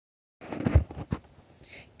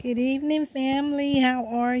Good evening, family. How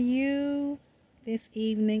are you? This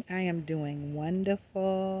evening, I am doing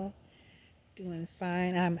wonderful, doing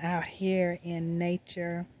fine. I'm out here in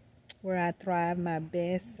nature where I thrive my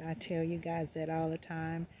best. I tell you guys that all the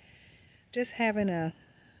time. Just having a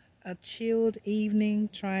chilled evening,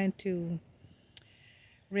 trying to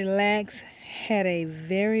relax. Had a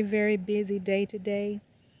very, very busy day today,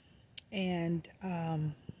 and I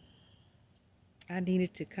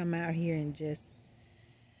needed to come out here and just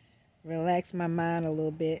relax my mind a little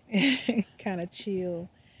bit, kind of chill,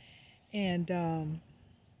 and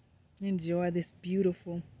enjoy this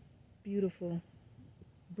beautiful, beautiful,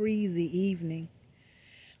 breezy evening.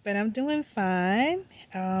 But I'm doing fine.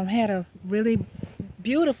 Had a really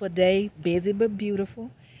beautiful day, busy but beautiful.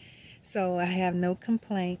 So I have no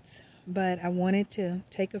complaints. But I wanted to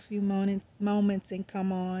take a few moments and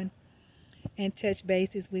come on and touch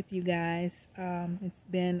bases with you guys. It's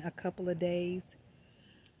been a couple of days.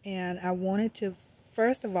 And I wanted to,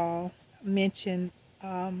 first of all, mention,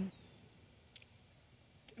 I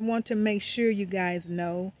want to make sure you guys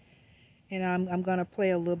know, and I'm going to play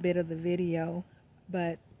a little bit of the video,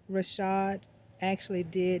 but Rashad actually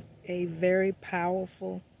did a very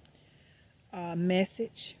powerful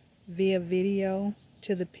message via video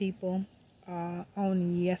to the people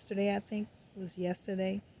on yesterday, I think it was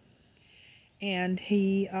yesterday. And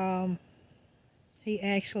he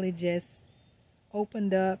actually just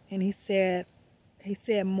opened up, and he said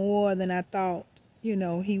more than I thought,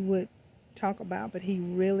 he would talk about, but he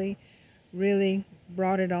really, really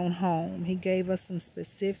brought it on home. He gave us some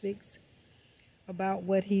specifics about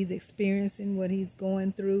what he's experiencing, what he's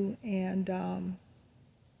going through, and I'm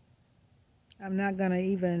not going to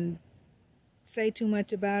even say too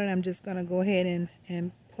much about it. I'm just going to go ahead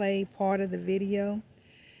and play part of the video,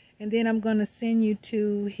 and then I'm going to send you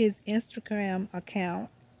to his Instagram account.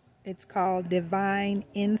 It's called Divine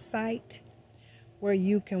Insight, where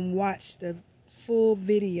you can watch the full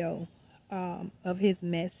video of his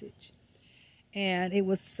message. And it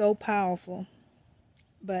was so powerful.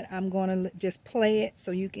 But I'm going to just play it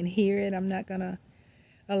so you can hear it. I'm not going to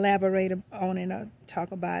elaborate on it or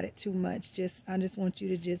talk about it too much. I just want you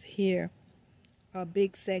to just hear a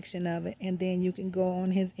big section of it. And then you can go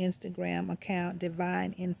on his Instagram account,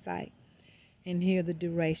 Divine Insight, and hear the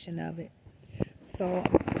duration of it. So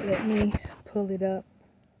let me pull it up.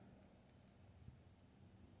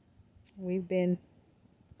 We've been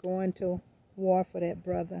going to war for that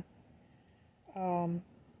brother,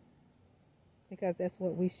 because that's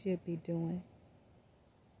what we should be doing.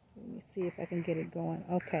 Let me see if I can get it going.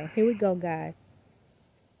 Okay, here we go, guys.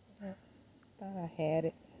 I thought I had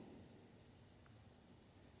it.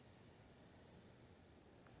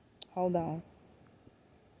 Hold on.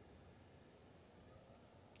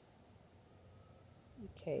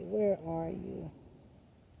 Okay, where are you?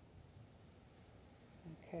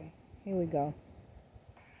 Okay, here we go.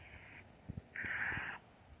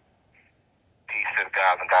 Peace to the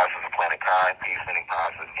gods and goddesses of planet Kai. Peace, meaning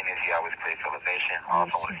positive energy, always creates elevation.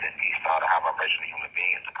 Also want to send peace to all the high vibrational human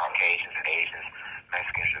beings, the Caucasians and Asians,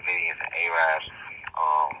 Mexicans, Dravidians, and Arabs.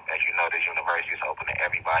 As you know, this university is open to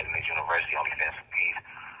everybody, and this university only stands for peace.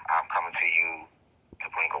 I'm coming to you to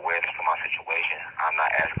bring awareness to my situation. I'm not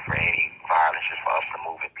asking for any violence, just for us to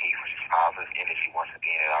move in peace, which is positive energy. Once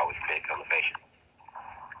again, it always creates elevation.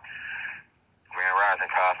 Grand Rising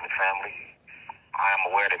Cosmic Family. I am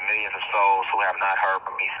aware that millions of souls who have not heard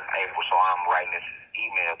from me since April, so I'm writing this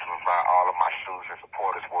email to provide all of my students and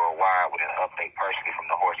supporters worldwide with an update personally from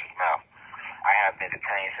the horse's mouth. I have been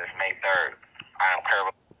detained since May 3rd. I am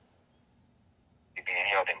currently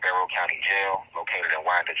being held in Barrow County Jail, located in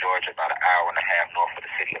Winder, Georgia, about an hour and a half north of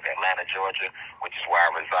the city of Atlanta, Georgia, which is where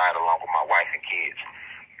I reside along with my wife and kids.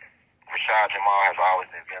 Rashad Jamal has always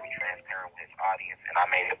been very transparent with his audience, and I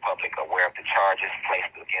made the public aware of the charges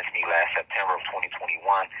placed against me last September of 2021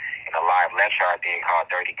 in a live lecture I did called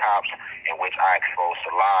Dirty Cops, in which I exposed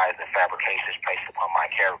the lies and fabrications placed upon my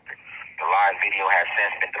character. The live video has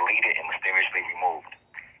since been deleted and mysteriously removed.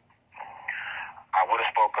 I would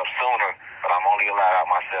have spoke up sooner, but I'm only allowed out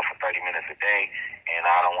myself for 30 minutes a day, and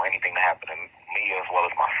I don't want anything to happen to me as well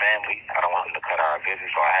as my family. I don't want them to cut our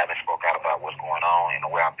visits, so I haven't spoke out about what's going on and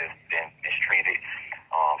the way I've been mistreated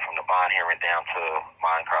from the bond hearing down to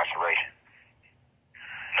my incarceration.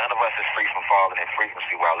 None of us is free from falling in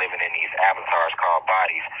frequency while living in these avatars called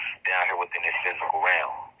bodies down here within this physical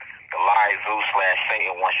realm. The lie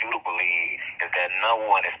Zeus/Satan wants you to believe is that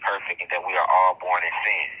no one is perfect and that we are all born in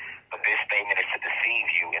sin. But this statement is to deceive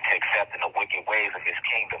you into accepting the wicked ways of his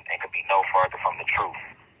kingdom and could be no further from the truth.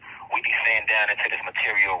 We descend down into this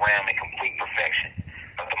material realm in complete perfection.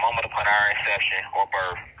 But the moment upon our inception or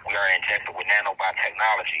birth, we We are injected with nanobot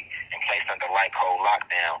technology and placed under light code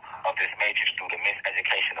lockdown of this matrix through the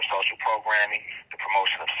miseducation of social programming, the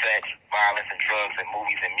promotion of sex, violence, and drugs in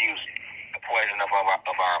movies and music, the poison of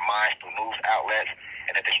our minds through news outlets,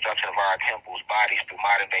 and the destruction of our temples, bodies through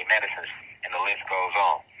modern-day medicines, and the list goes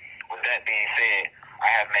on. With that being said, I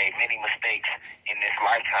have made many mistakes in this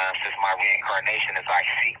lifetime since my reincarnation as I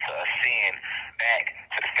seek to ascend back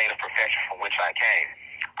to the state of perfection from which I came.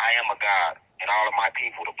 I am a God, and all of my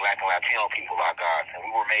people, the Black and Latino people, are gods, and we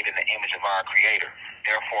were made in the image of our Creator.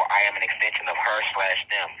 Therefore, I am an extension of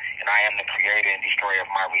her/them, and I am the creator and destroyer of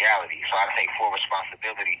my reality. So I take full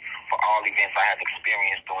responsibility for all events I have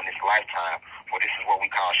experienced during this lifetime, for this is what we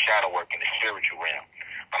call shadow work in the spiritual realm.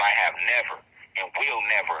 But I have never and will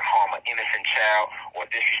never harm an innocent child or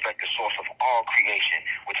disrespect the source of all creation,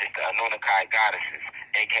 which is the Anunnaki goddesses,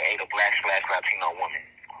 aka the Black/Latino woman.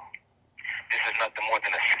 This is nothing more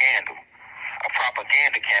than a scandal, a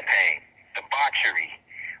propaganda campaign, debauchery,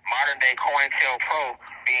 modern-day COINTELPRO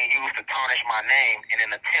being used to tarnish my name in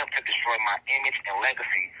an attempt to destroy my image and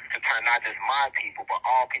legacy, to turn not just my people, but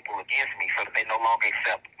all people against me so that they no longer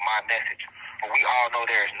accept my message. But we all know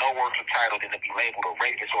there is no worse title than to be labeled a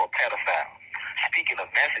rapist or a pedophile. Speaking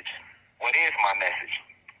of message, what is my message?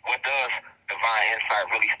 What does divine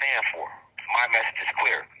insight really stand for? My message is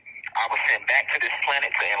clear. I was sent back to this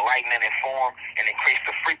planet to enlighten and inform and increase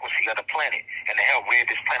the frequency of the planet and to help rid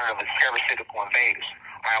this planet of its parasitical invaders.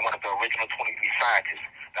 I am one of the original 23 scientists,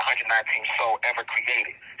 the 119th soul ever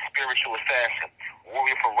created, spiritual assassin,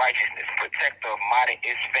 warrior for righteousness, protector of modern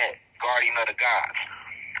Isfet, guardian of the gods.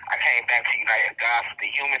 I came back to unite the gods with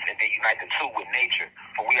the humans and then unite the two with nature.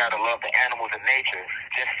 For we are to love the animals and nature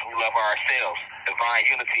just as we love ourselves. Divine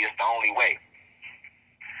unity is the only way.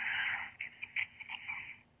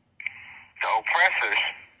 The oppressors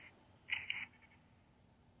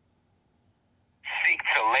seek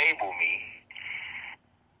to label me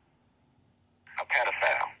a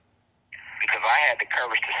pedophile because I had the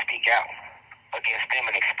courage to speak out against them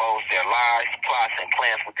and expose their lies, plots, and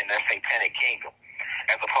plans within their satanic kingdom,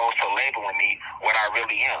 as opposed to labeling me what I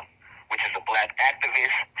really am, which is a Black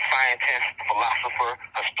activist, scientist, philosopher,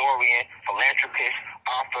 historian, philanthropist,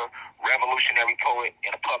 author, revolutionary poet,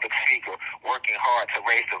 and a public speaker working hard to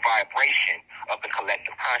raise the vibration of the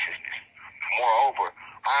collective consciousness. Moreover,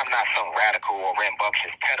 I'm not some radical or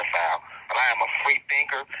rambunctious pedophile, but I am a free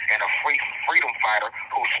thinker and a freedom fighter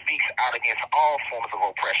who speaks out against all forms of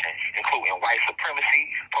oppression, including white supremacy,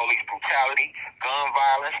 police brutality, gun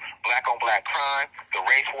violence, black-on-black crime, the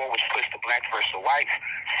race war which puts the blacks versus the whites,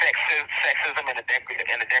 sexism and the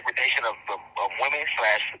degradation of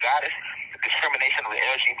women/goddess, the discrimination of the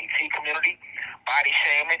LGBT community, body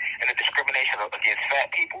shaming, and the discrimination against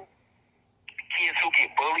fat people, kids who get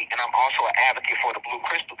bullied, and I'm also an advocate for the blue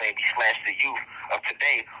crystal baby / the youth of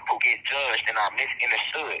today who get judged and are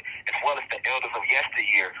misunderstood, as well as the elders of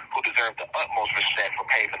yesteryear who deserve the utmost respect for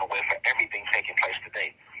paving the way for everything taking place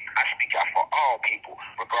today. I speak out for all people,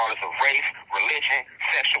 regardless of race, religion,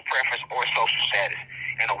 sexual preference, or social status.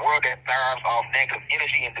 In a world that thrives off negative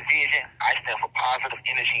energy and division, I stand for positive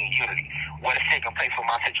energy and unity. What is taking place with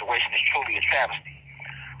my situation is truly a travesty.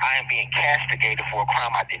 I am being castigated for a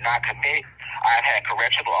crime I did not commit. I have had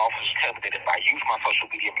correctional officers tell me that if I use my social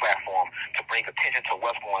media platform to bring attention to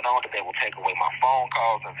what's going on, that they will take away my phone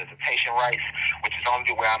calls and visitation rights, which is only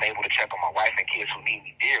the way I'm able to check on my wife and kids who need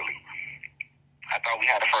me dearly. I thought we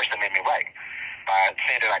had a First Amendment right. By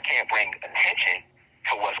saying that I can't bring attention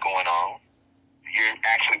to what's going on, you're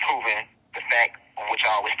actually proving the fact, which I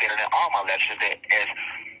always stated in all my lectures, that as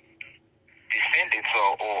descendants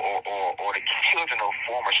or the children of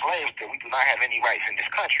former slaves, that we do not have any rights in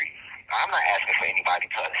this country. I'm not asking for anybody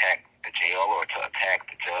to attack the jail or to attack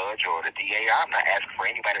the judge or the DA. I'm not asking for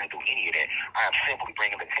anybody to do any of that. I am simply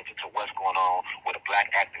bringing attention to what's going on with a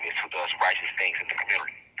black activist who does righteous things in the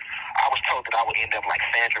community. I was told that I would end up like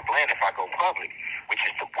Sandra Bland if I go public, which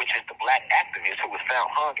is the black activist who was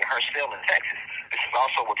found hung in her cell in Texas. This is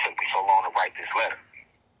also what took me so long to write this letter.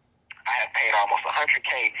 I have paid almost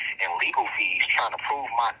 $100K in legal fees trying to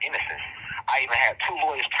prove my innocence. I even had 2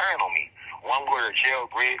 lawyers turn on me. One lawyer, Gerald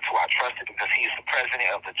Griggs, who I trusted because he is the president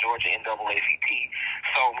of the Georgia NAACP,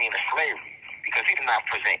 sold me into slavery because he did not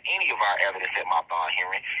present any of our evidence at my bond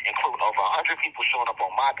hearing, including over 100 people showing up on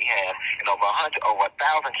my behalf and over 1,000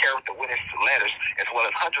 character witness letters, as well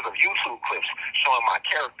as hundreds of YouTube clips showing my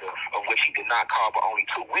character, of which he did not call but only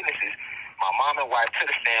 2 witnesses, my mom and wife, to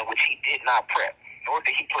the stand, which he did not prep, nor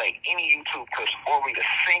did he play any YouTube clips or read a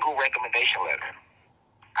single recommendation letter.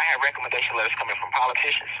 I had recommendation letters coming from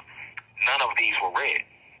politicians. None of these were read.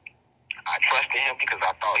 I trusted him because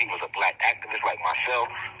I thought he was a black activist like myself,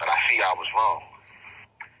 but I see I was wrong.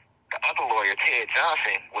 lawyer, Ted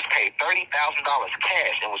Johnson, was paid $30,000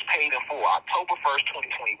 cash and was paid in full October 1st,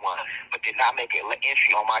 2021, but did not make an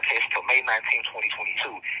entry on my case until May 19,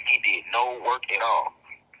 2022. He did no work at all.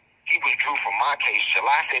 He withdrew from my case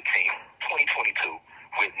July 15th, 2022,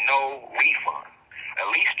 with no refund. At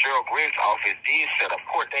least Gerald Griggs' office did set up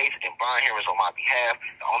court dates and bond hearings on my behalf.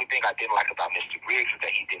 The only thing I didn't like about Mr. Griggs is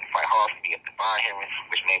that he didn't fight hard for me at the bond hearing,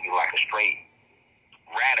 which made me like a straight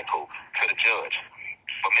radical to the judge.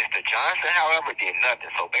 But Mr. Johnson, however, did nothing.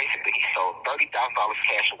 So basically, he sold $30,000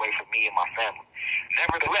 cash away from me and my family.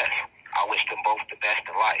 Nevertheless, I wish them both the best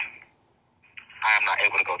in life. I am not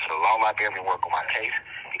able to go to the law library and work on my case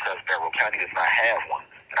because Barrow County does not have one,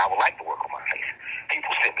 and I would like to work on my case.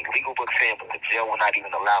 People send me legal books in, but the jail will not even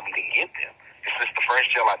allow me to get them. This is the first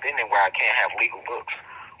jail I've been in where I can't have legal books.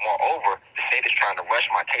 Moreover, the state is trying to rush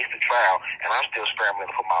my case to trial, and I'm still scrambling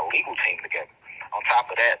to put my legal team together. On top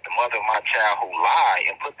of that, the mother of my child who lied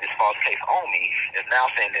and put this false case on me is now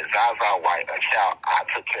saying that Zaza White, a child I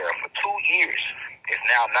took care of for 2 years, is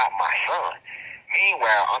now not my son.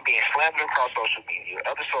 Meanwhile, I'm being slammed across social media,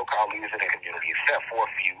 other so-called leaders in the community, except for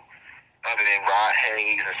a few, other than Rod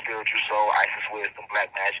Hayes and Spiritual Soul, Isis Wisdom,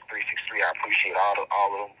 Black Magic 363. I appreciate all of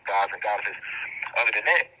them gods and goddesses. Other than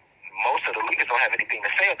that, most of the leaders don't have anything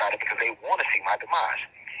to say about it because they want to see my demise.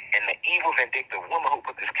 And the evil, vindictive woman who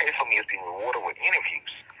put this case on me is being rewarded with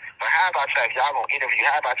interviews. But how about y'all, if y'all gonna interview,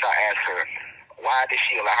 how about y'all ask her, why did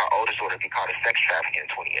she allow her oldest daughter to be caught as sex trafficking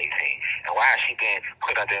in 2018? And why has she been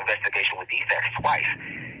put under investigation with defects twice?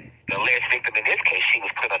 The alleged victim in this case, she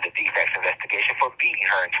was put under defects investigation for beating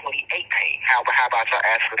her in 2018. How about y'all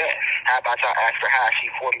ask for that? How about y'all ask her how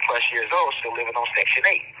she 40 plus years old still living on Section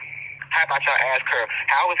 8? How about y'all ask her,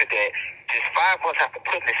 how is it that just 5 months after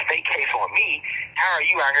putting this fake case on me, how are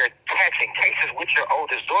you out here catching cases with your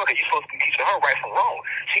oldest daughter? You're supposed to be teaching her right from wrong.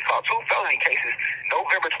 She caught 2 felony cases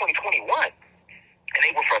November 2021, and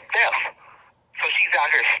they were for theft. So she's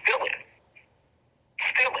out here stealing.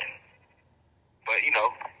 But,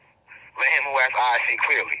 let him who has eyes see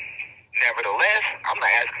clearly. Nevertheless, I'm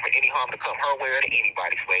not asking for any harm to come her way or to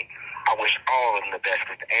anybody's way. I wish all of them the best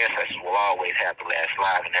because the ancestors will always have the last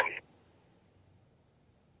live and everything.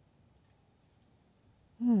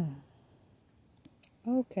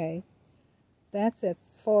 Okay. That's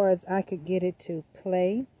as far as I could get it to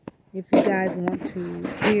play. If you guys want to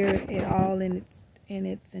hear it all in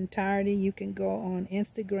its entirety, you can go on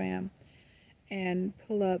Instagram and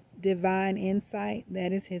pull up Divine Insight.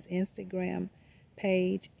 That is his Instagram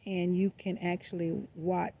page, and you can actually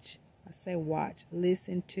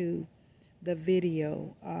listen to the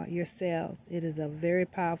video yourselves. It is a very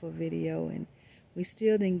powerful video, and we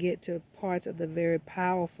still didn't get to parts of the very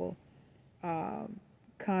powerful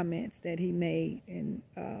comments that he made, and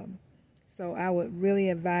so I would really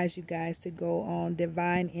advise you guys to go on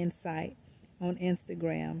Divine Insight on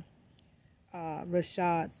Instagram,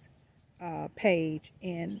 Rashad's page,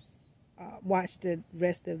 and watch the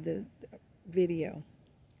rest of the video.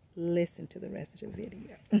 Listen to the rest of the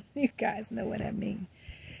video. You guys know what I mean.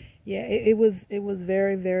 Yeah, it was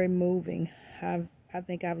very, very moving. I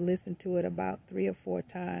think I've listened to it about 3 or 4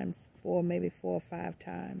 times, maybe 4 or 5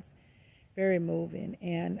 times. Very moving,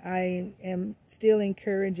 and I am still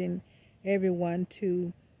encouraging everyone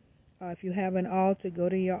to, if you have an altar, go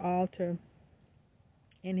to your altar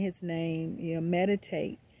in his name.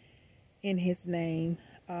 Meditate in his name.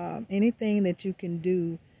 Anything that you can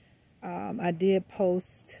do. I did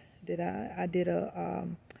post that I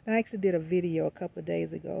actually did a video a couple of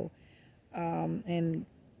days ago and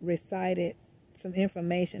recited some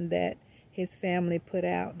information that his family put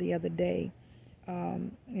out the other day.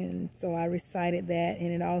 And so I recited that,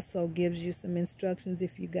 and it also gives you some instructions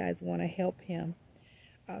if you guys want to help him.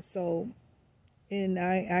 And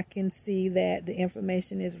I can see that the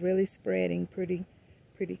information is really spreading pretty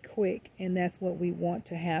quick, and that's what we want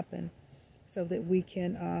to happen, so that we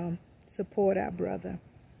can support our brother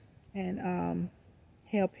and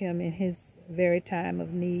help him in his very time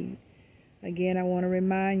of need. Again, I want to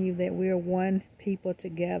remind you that we're one people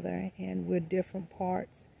together, and we're different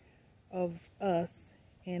parts of us.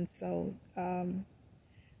 And so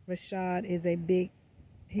Rashad is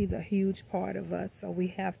he's a huge part of us, so we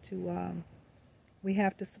have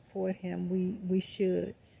to support him. We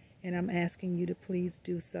should, and I'm asking you to please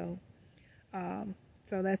do so.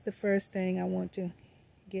 So that's the first thing I want to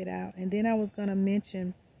get out. And then I was going to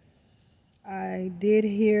mention, I did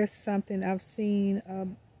hear something. I've seen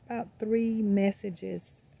about 3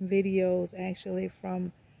 videos actually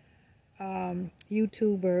from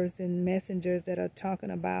YouTubers and messengers that are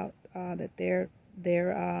talking about that they're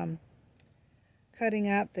cutting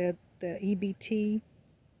out the EBT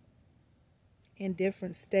in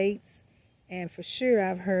different states, And for sure,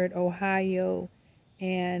 I've heard Ohio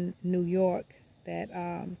and New York that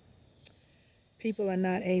people are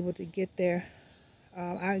not able to get their,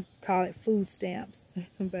 I call it food stamps,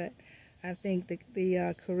 but I think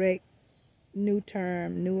the correct newer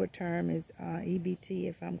term is EBT,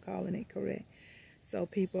 if I'm calling it correct. So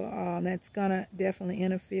people, that's gonna definitely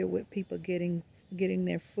interfere with people getting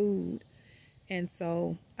their food. And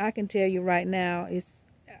so I can tell you right now,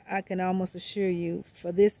 I can almost assure you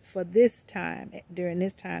for this time, during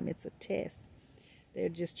this time, it's a test. They're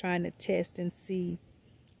just trying to test and see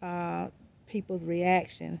people's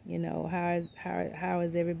reaction. You know, how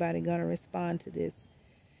is everybody going to respond to this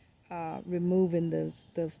removing the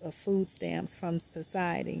food stamps from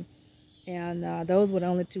society? And those were the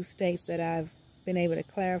only 2 states that I've been able to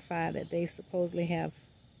clarify that they supposedly have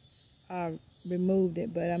removed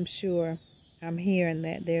it. But I'm sure I'm hearing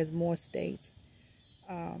that there's more states,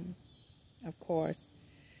 of course.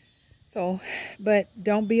 So, but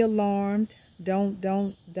don't be alarmed. Do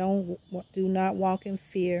not walk in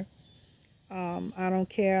fear. I don't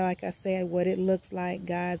care, like I said, what it looks like,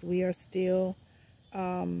 guys. We are still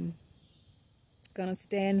gonna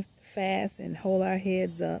stand fast and hold our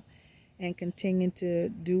heads up and continue to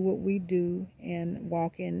do what we do and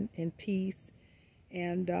walk in peace,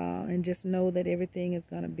 and just know that everything is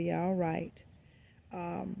gonna be all right.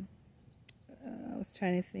 I was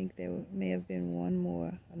trying to think, there may have been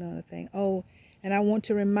another thing. Oh, and I want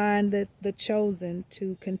to remind the chosen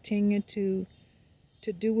to continue to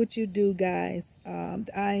do what you do, guys.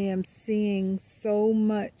 I am seeing so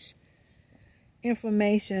much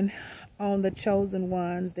information on the chosen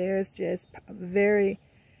ones. There's just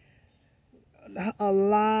a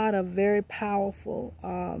lot of very powerful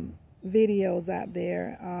videos out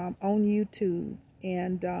there on YouTube,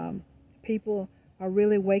 and people are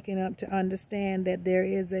really waking up to understand that there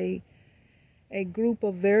is a group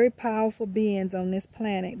of very powerful beings on this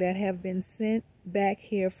planet that have been sent back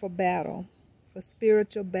here for battle, for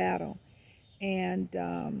spiritual battle. And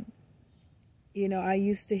you know, I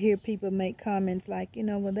used to hear people make comments like, you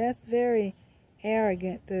know, well, that's very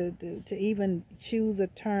arrogant to even choose a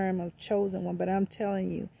term of chosen one. But I'm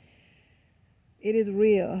telling you, it is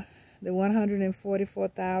real. The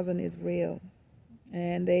 144,000 is real,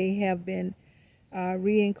 and they have been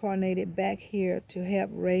reincarnated back here to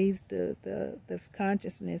help raise the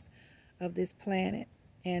consciousness of this planet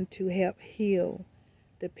and to help heal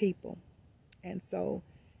the people. And so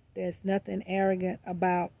there's nothing arrogant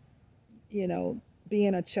about, you know,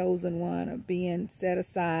 being a chosen one or being set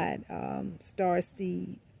aside, star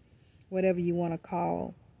seed, whatever you want to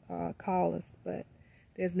call us. But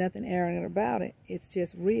there's nothing arrogant about it. It's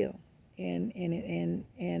just real, and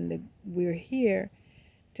we're here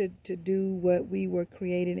to do what we were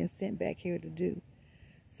created and sent back here to do.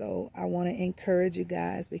 So I want to encourage you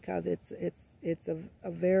guys, because it's a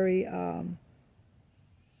very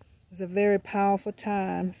powerful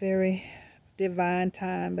time, very divine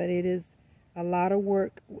time, but it is a lot of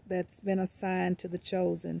work that's been assigned to the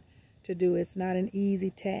chosen to do. It's not an easy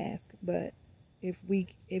task, but if we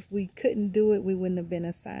couldn't do it, we wouldn't have been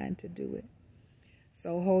assigned to do it.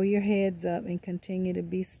 So hold your heads up and continue to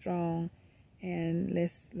be strong, and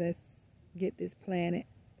let's get this planet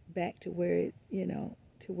back to where it, you know,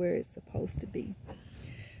 to where it's supposed to be.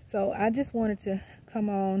 So I just wanted to come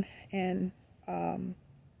on and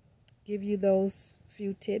give you those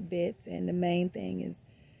few tidbits, and the main thing is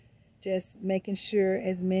just making sure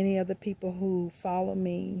as many of the people who follow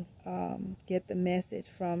me get the message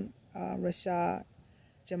from Rashad,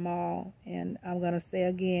 Jamal. And I'm going to say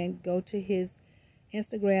again, go to his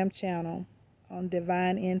Instagram channel on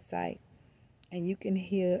Divine Insight, and you can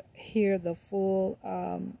hear the full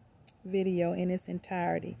video in its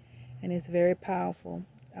entirety, and it's very powerful.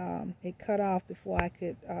 It cut off before I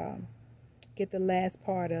could get the last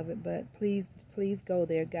part of it, but please go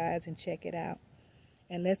there, guys, and check it out.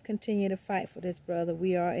 And let's continue to fight for this brother.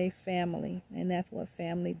 We are a family, and that's what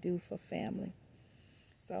family do for family.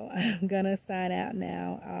 So I'm going to sign out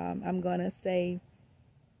now. I'm going to say,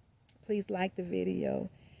 please like the video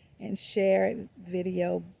and share the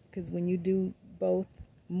video, because when you do both,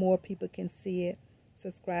 more people can see it.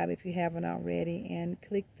 Subscribe if you haven't already, and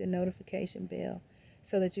click the notification bell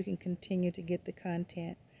so that you can continue to get the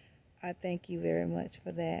content. I thank you very much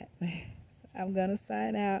for that. I'm going to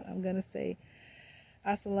sign out. I'm going to say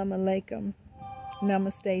Assalamu alaikum.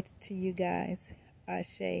 Namaste to you guys.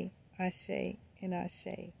 Ashe, Ashe, and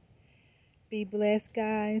Ashe. Be blessed,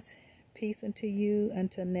 guys. Peace unto you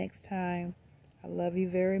until next time. I love you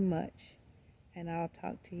very much, and I'll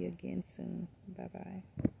talk to you again soon. Bye-bye.